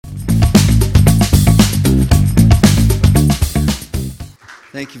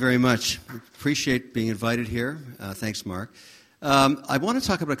Thank you very much. Appreciate being invited here. Thanks, Mark. I want to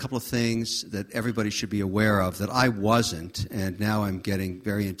talk about a couple of things that everybody should be aware of that I wasn't, and now I'm getting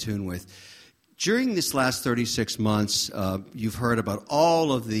very in tune with. During this last 36 months, you've heard about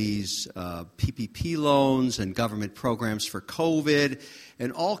all of these PPP loans and government programs for COVID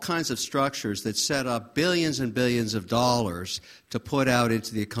and all kinds of structures that set up billions and billions of dollars to put out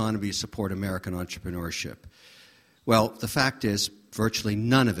into the economy to support American entrepreneurship. Well, the fact is, virtually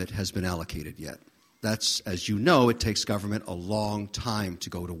none of it has been allocated yet. That's, as you know, it takes government a long time to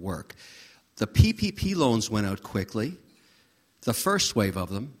go to work. The PPP loans went out quickly, the first wave of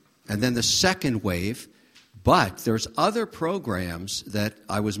them, and then the second wave. But there's other programs that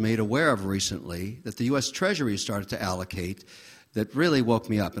I was made aware of recently that the U.S. Treasury started to allocate that really woke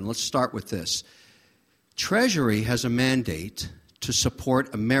me up. And let's start with this. Treasury has a mandate to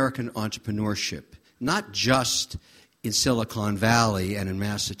support American entrepreneurship, not just in Silicon Valley and in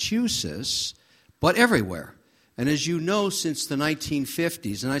Massachusetts, but everywhere. And as you know, since the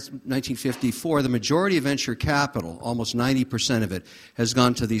 1950s, in 1954, the majority of venture capital, almost 90% of it, has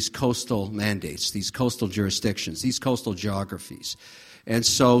gone to these coastal mandates, these coastal jurisdictions, these coastal geographies. And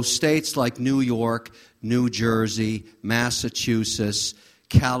so states like New York, New Jersey, Massachusetts,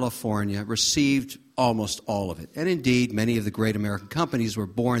 California received almost all of it. And indeed, many of the great American companies were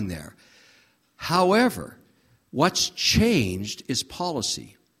born there. However, what's changed is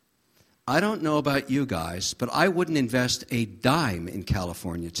policy. I don't know about you guys, but I wouldn't invest a dime in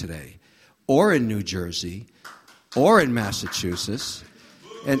California today, or in New Jersey, or in Massachusetts.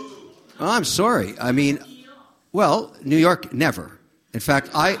 And I'm sorry. I mean, well, New York, never. In fact,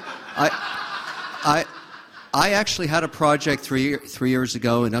 I actually had a project three years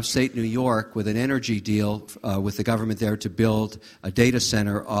ago in upstate New York with an energy deal with the government there to build a data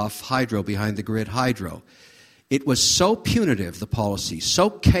center off hydro, behind the grid hydro. It was so punitive, the policy, so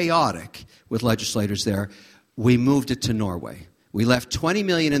chaotic with legislators there, we moved it to Norway. We left $20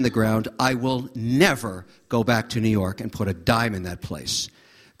 million in the ground. I will never go back to New York and put a dime in that place.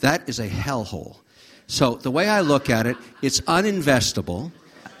 That is a hellhole. So the way I look at it, it's uninvestable.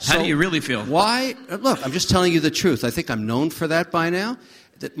 How do you really feel? Why? Look, I'm just telling you the truth. I think I'm known for that by now.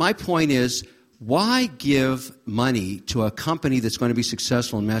 That my point is, why give money to a company that's going to be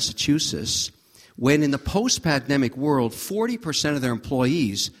successful in Massachusetts when in the post-pandemic world, 40% of their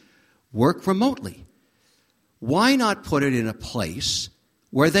employees work remotely? Why not put it in a place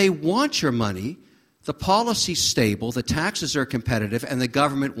where they want your money, the policy's stable, the taxes are competitive, and the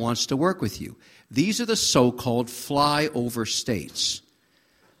government wants to work with you? These are the so-called flyover states.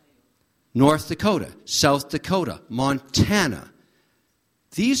 North Dakota, South Dakota, Montana.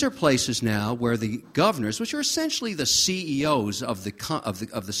 These are places now where the governors, which are essentially the CEOs of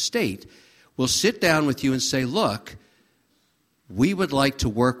the state, will sit down with you and say, look, we would like to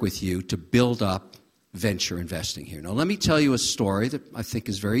work with you to build up venture investing here. Now, let me tell you a story that I think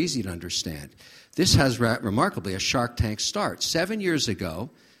is very easy to understand. This has remarkably a Shark Tank start. 7 years ago,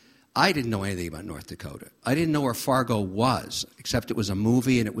 I didn't know anything about North Dakota. I didn't know where Fargo was, except it was a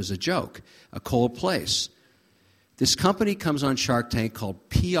movie and it was a joke, a cold place. This company comes on Shark Tank called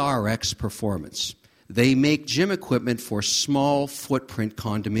PRX Performance. They make gym equipment for small footprint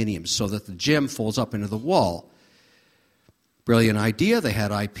condominiums so that the gym folds up into the wall. Brilliant idea. They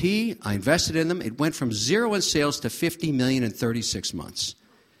had IP. I invested in them. It went from zero in sales to $50 million in 36 months.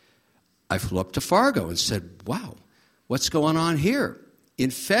 I flew up to Fargo and said, wow, what's going on here? In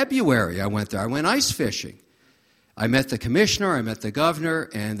February, I went there. I went ice fishing. I met the commissioner. I met the governor.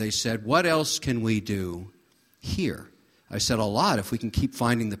 And they said, what else can we do here? I said, a lot if we can keep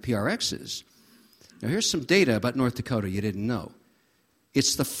finding the PRXs. Now, here's some data about North Dakota you didn't know.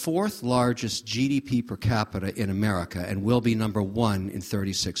 It's the fourth largest GDP per capita in America and will be number one in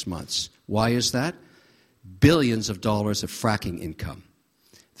 36 months. Why is that? Billions of dollars of fracking income.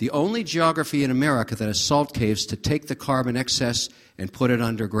 The only geography in America that has salt caves to take the carbon excess and put it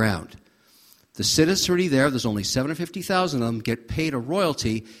underground. The citizenry there's only 750,000 of them, get paid a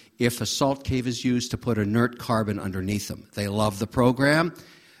royalty if a salt cave is used to put inert carbon underneath them. They love the program.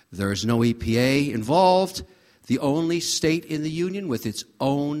 There's no EPA involved. The only state in the union with its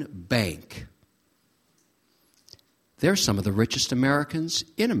own bank. They're some of the richest Americans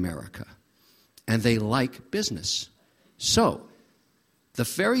in America, and they like business. So, the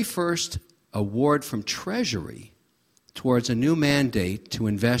very first award from Treasury towards a new mandate to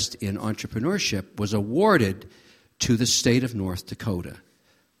invest in entrepreneurship was awarded to the state of North Dakota,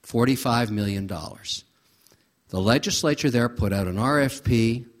 $45 million. The legislature there put out an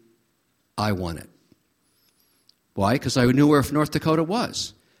RFP. I won it. Why? Because I knew where North Dakota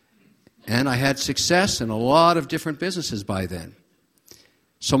was. And I had success in a lot of different businesses by then.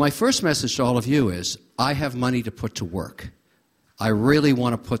 So my first message to all of you is, I have money to put to work. I really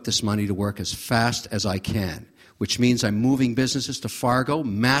want to put this money to work as fast as I can, which means I'm moving businesses to Fargo,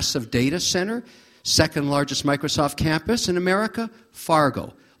 massive data center, second largest Microsoft campus in America,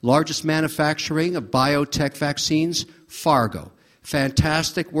 Fargo. Largest manufacturing of biotech vaccines, Fargo.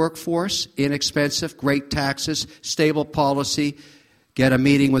 Fantastic workforce, inexpensive, great taxes, stable policy. Get a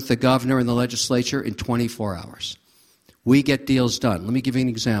meeting with the governor and the legislature in 24 hours. We get deals done. Let me give you an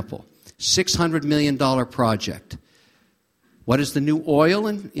example. $600 million project. What is the new oil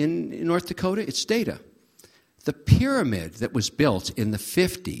in North Dakota? It's data. The pyramid that was built in the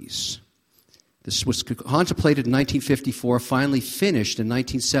 50s, this was contemplated in 1954, finally finished in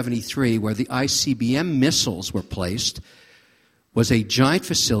 1973, where the ICBM missiles were placed, was a giant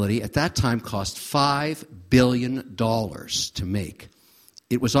facility. At that time, cost $5 billion to make.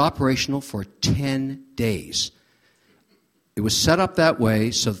 It was operational for 10 days. It was set up that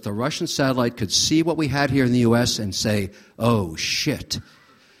way so that the Russian satellite could see what we had here in the U.S. and say, oh, shit.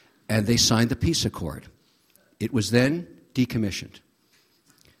 And they signed the peace accord. It was then decommissioned.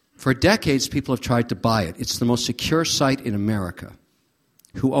 For decades, people have tried to buy it. It's the most secure site in America.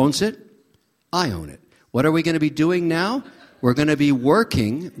 Who owns it? I own it. What are we going to be doing now? We're going to be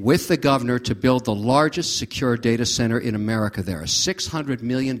working with the governor to build the largest secure data center in America there, a $600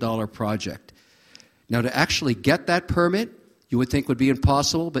 million project. Now, to actually get that permit, you would think would be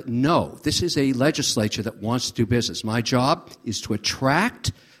impossible, but no. This is a legislature that wants to do business. My job is to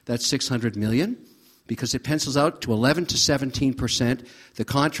attract that $600 million, because it pencils out to 11 to 17%. The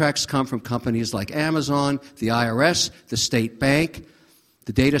contracts come from companies like Amazon, the IRS, the state bank.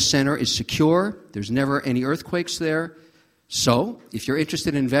 The data center is secure. There's never any earthquakes there. So, if you're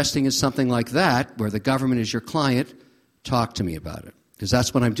interested in investing in something like that, where the government is your client, talk to me about it, because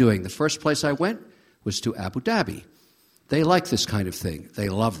that's what I'm doing. The first place I went was to Abu Dhabi. They like this kind of thing. They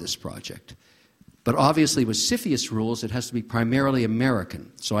love this project. But obviously, with CFIUS rules, it has to be primarily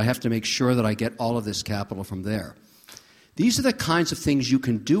American. So I have to make sure that I get all of this capital from there. These are the kinds of things you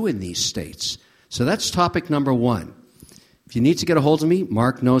can do in these states. So that's topic number one. If you need to get a hold of me,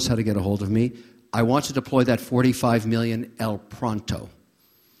 Mark knows how to get a hold of me. I want to deploy that $45 million el pronto,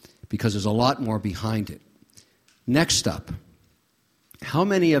 because there's a lot more behind it. Next up, how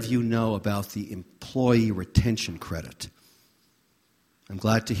many of you know about the employee retention credit? I'm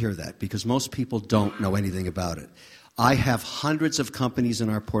glad to hear that, because most people don't know anything about it. I have hundreds of companies in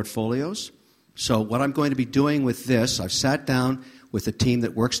our portfolios. So what I'm going to be doing with this, I've sat down with a team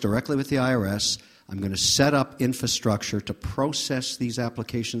that works directly with the IRS. I'm going to set up infrastructure to process these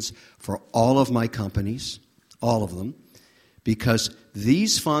applications for all of my companies, all of them, because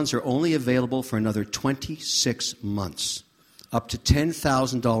these funds are only available for another 26 months, up to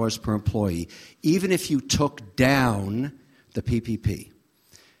 $10,000 per employee, even if you took down the PPP.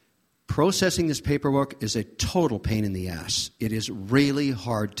 Processing this paperwork is a total pain in the ass. It is really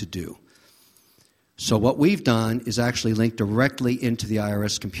hard to do. So what we've done is actually link directly into the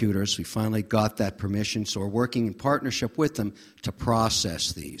IRS computers. We finally got that permission, so we're working in partnership with them to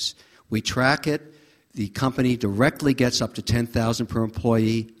process these. We track it. The company directly gets up to $10,000 per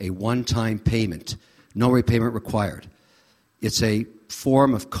employee, a one-time payment, no repayment required. It's a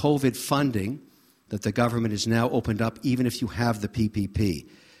form of COVID funding that the government has now opened up, even if you have the PPP.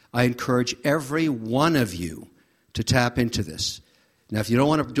 I encourage every one of you to tap into this. Now, if you don't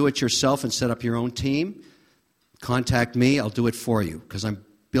want to do it yourself and set up your own team, contact me. I'll do it for you, because I'm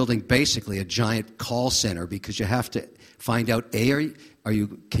building basically a giant call center, because you have to find out, can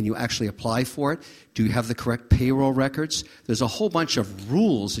you actually apply for it? Do you have the correct payroll records? There's a whole bunch of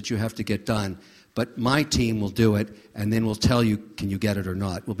rules that you have to get done, but my team will do it, and then we'll tell you, can you get it or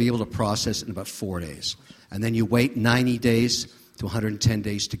not. We'll be able to process it in about 4 days. And then you wait 90 days to 110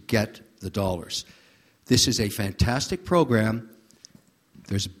 days to get the dollars. This is a fantastic program.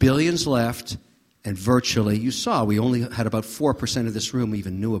 There's billions left, and virtually, you saw, we only had about 4% of this room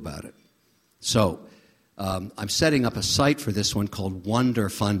even knew about it. So I'm setting up a site for this one called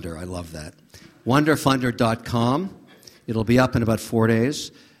WonderFunder. I love that. WonderFunder.com. It'll be up in about 4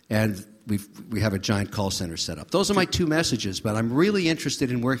 days, and we have a giant call center set up. Those are my two messages, but I'm really interested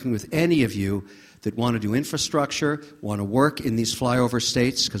in working with any of you that want to do infrastructure, want to work in these flyover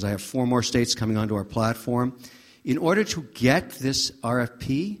states, because I have 4 more states coming onto our platform. In order to get this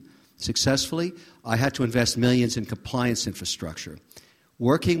RFP successfully, I had to invest millions in compliance infrastructure.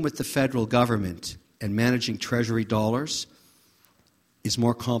 Working with the federal government and managing Treasury dollars is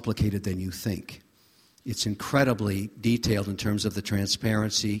more complicated than you think. It's incredibly detailed in terms of the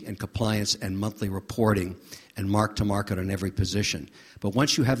transparency and compliance and monthly reporting and mark-to-market on every position. But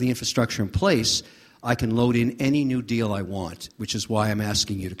once you have the infrastructure in place, I can load in any new deal I want, which is why I'm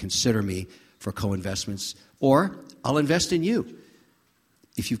asking you to consider me for co-investments, or I'll invest in you.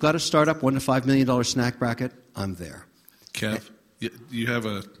 If you've got a startup, $1 to $5 million snack bracket, I'm there. Kev, you have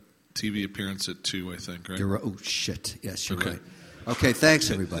a TV appearance at 2, I think, right? Oh, shit. Yes, you're right. Okay,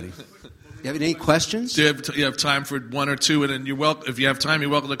 thanks, everybody. You have any questions? Do you have time for one or two? And then you're welcome. If you have time,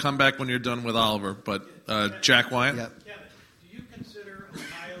 you're welcome to come back when you're done with Oliver. But Jack Wyatt? Yep. Kevin, do you consider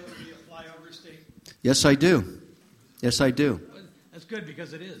Ohio to be a flyover state? Yes, I do. Yes, I do. That's good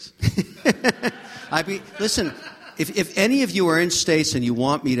because it is. Listen, if any of you are in states and you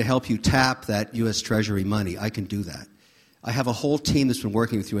want me to help you tap that U.S. Treasury money, I can do that. I have a whole team that's been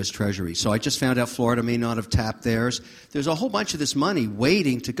working with U.S. Treasury. So I just found out Florida may not have tapped theirs. There's a whole bunch of this money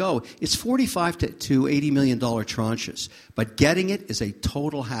waiting to go. It's $45 to $80 million tranches. But getting it is a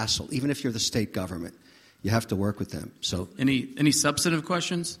total hassle, even if you're the state government. You have to work with them. So Any substantive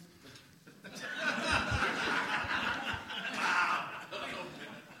questions?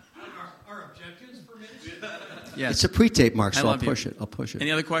 Our objectives for ministry? Yes. it's a pre-tape, Mark, so I'll love you. push it. I'll push it.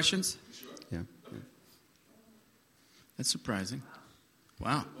 Any other questions? Yeah. That's surprising.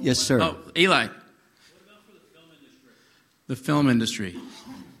 Wow. Yes, sir. Oh, Eli. What about for the film industry?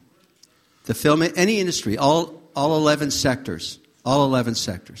 The film, any industry, all 11 sectors. All 11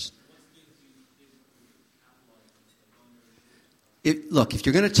 sectors. Look, if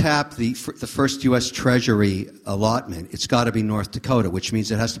you're going to tap the first U.S. Treasury allotment, it's got to be North Dakota, which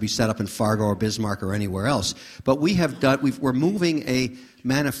means it has to be set up in Fargo or Bismarck or anywhere else. But we're moving a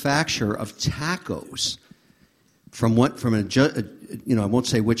manufacturer of tacos from I won't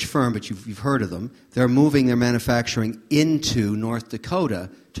say which firm, but you've heard of them. They're moving their manufacturing into North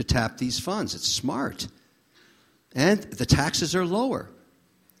Dakota to tap these funds. It's smart. And the taxes are lower.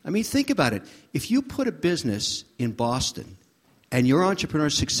 I mean, think about it. If you put a business in Boston and your entrepreneur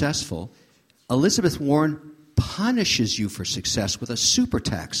is successful, Elizabeth Warren punishes you for success with a super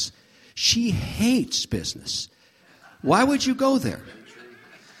tax. She hates business. Why would you go there?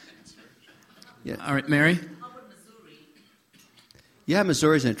 Yeah. All right, Mary? Yeah,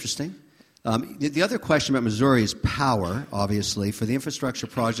 Missouri's interesting. The other question about Missouri is power, obviously. For the infrastructure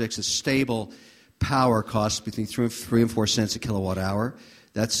projects, a stable power costs between 3 and 4 cents a kilowatt hour.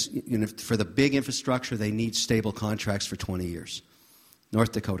 That's, for the big infrastructure, they need stable contracts for 20 years.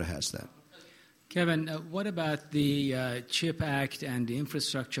 North Dakota has that. Kevin, what about the CHIP Act and the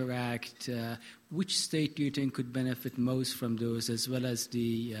Infrastructure Act? Which state do you think could benefit most from those, as well as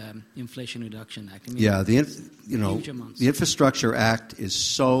the Inflation Reduction Act? I mean, the Infrastructure Act is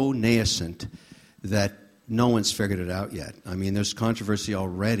so nascent that no one's figured it out yet. I mean, there's controversy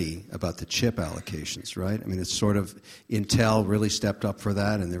already about the chip allocations, right? I mean, it's sort of Intel really stepped up for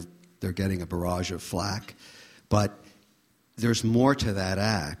that, and they're getting a barrage of flack. But there's more to that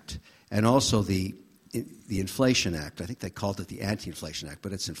act, and also the Inflation Act. I think they called it the Anti-Inflation Act,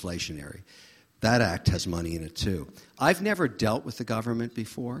 but it's inflationary. That act has money in it, too. I've never dealt with the government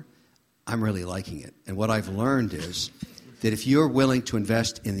before. I'm really liking it. And what I've learned is that if you're willing to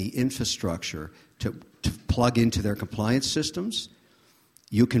invest in the infrastructure to plug into their compliance systems,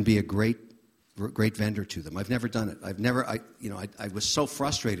 you can be a great vendor to them. I've never done it. I was so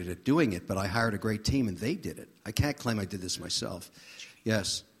frustrated at doing it, but I hired a great team and they did it. I can't claim I did this myself.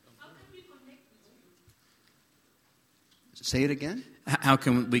 Yes. How can we connect with you? Say it again? How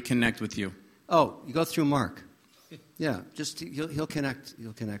can we connect with you? Oh, you go through Mark. Yeah, just he'll connect.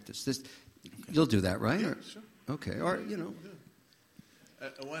 He'll connect us. You'll do that, right? Yeah, sure. Okay, or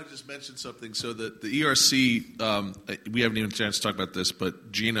I want to just mention something. So the ERC, we haven't even had a chance to talk about this,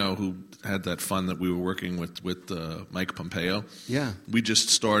 but Gino, who had that fund that we were working with Mike Pompeo, yeah, we just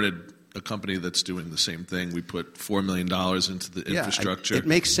started a company that's doing the same thing. We put $4 million into the infrastructure. It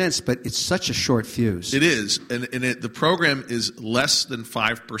makes sense, but it's such a short fuse. It is, and the program is less than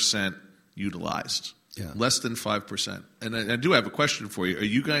 5% utilized. Yeah. Less than 5%. And I do have a question for you. Are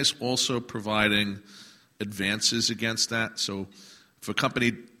you guys also providing advances against that? So if a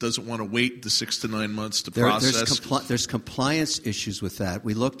company doesn't want to wait the 6 to 9 months to process... There's compliance issues with that.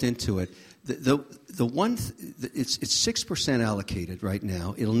 We looked into it. It's 6% allocated right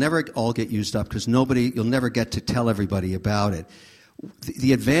now. It'll never all get used up because you'll never get to tell everybody about it.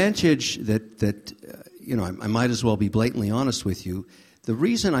 The advantage that I might as well be blatantly honest with you. The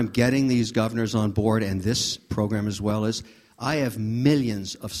reason I'm getting these governors on board and this program as well is I have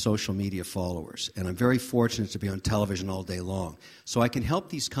millions of social media followers, and I'm very fortunate to be on television all day long. So I can help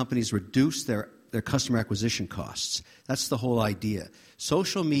these companies reduce their customer acquisition costs. That's the whole idea.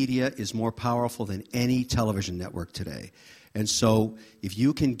 Social media is more powerful than any television network today. And so if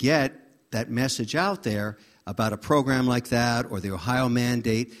you can get that message out there, about a program like that or the Ohio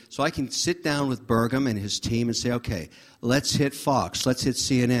mandate. So I can sit down with Burgum and his team and say, okay, let's hit Fox, let's hit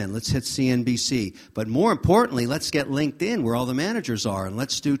CNN, let's hit CNBC. But more importantly, let's get LinkedIn where all the managers are, and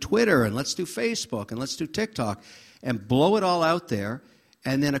let's do Twitter, and let's do Facebook, and let's do TikTok, and blow it all out there,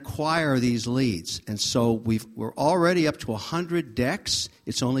 and then acquire these leads. And so we're already up to 100 decks.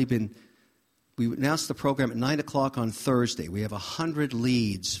 It's only been, we announced the program at 9 o'clock on Thursday. We have 100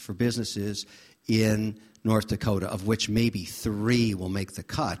 leads for businesses in North Dakota, of which maybe 3 will make the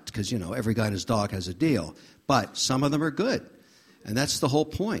cut, because, every guy and his dog has a deal. But some of them are good, and that's the whole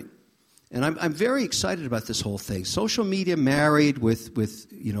point. And I'm very excited about this whole thing. Social media married with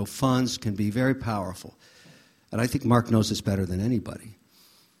funds can be very powerful. And I think Mark knows this better than anybody.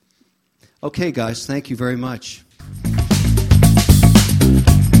 Okay, guys, thank you very much.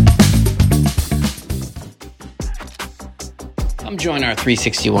 Come join our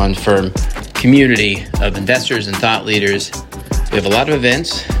 361 firm community of investors and thought leaders. We have a lot of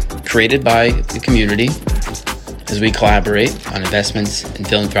events created by the community as we collaborate on investments and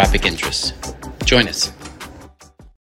philanthropic interests. Join us.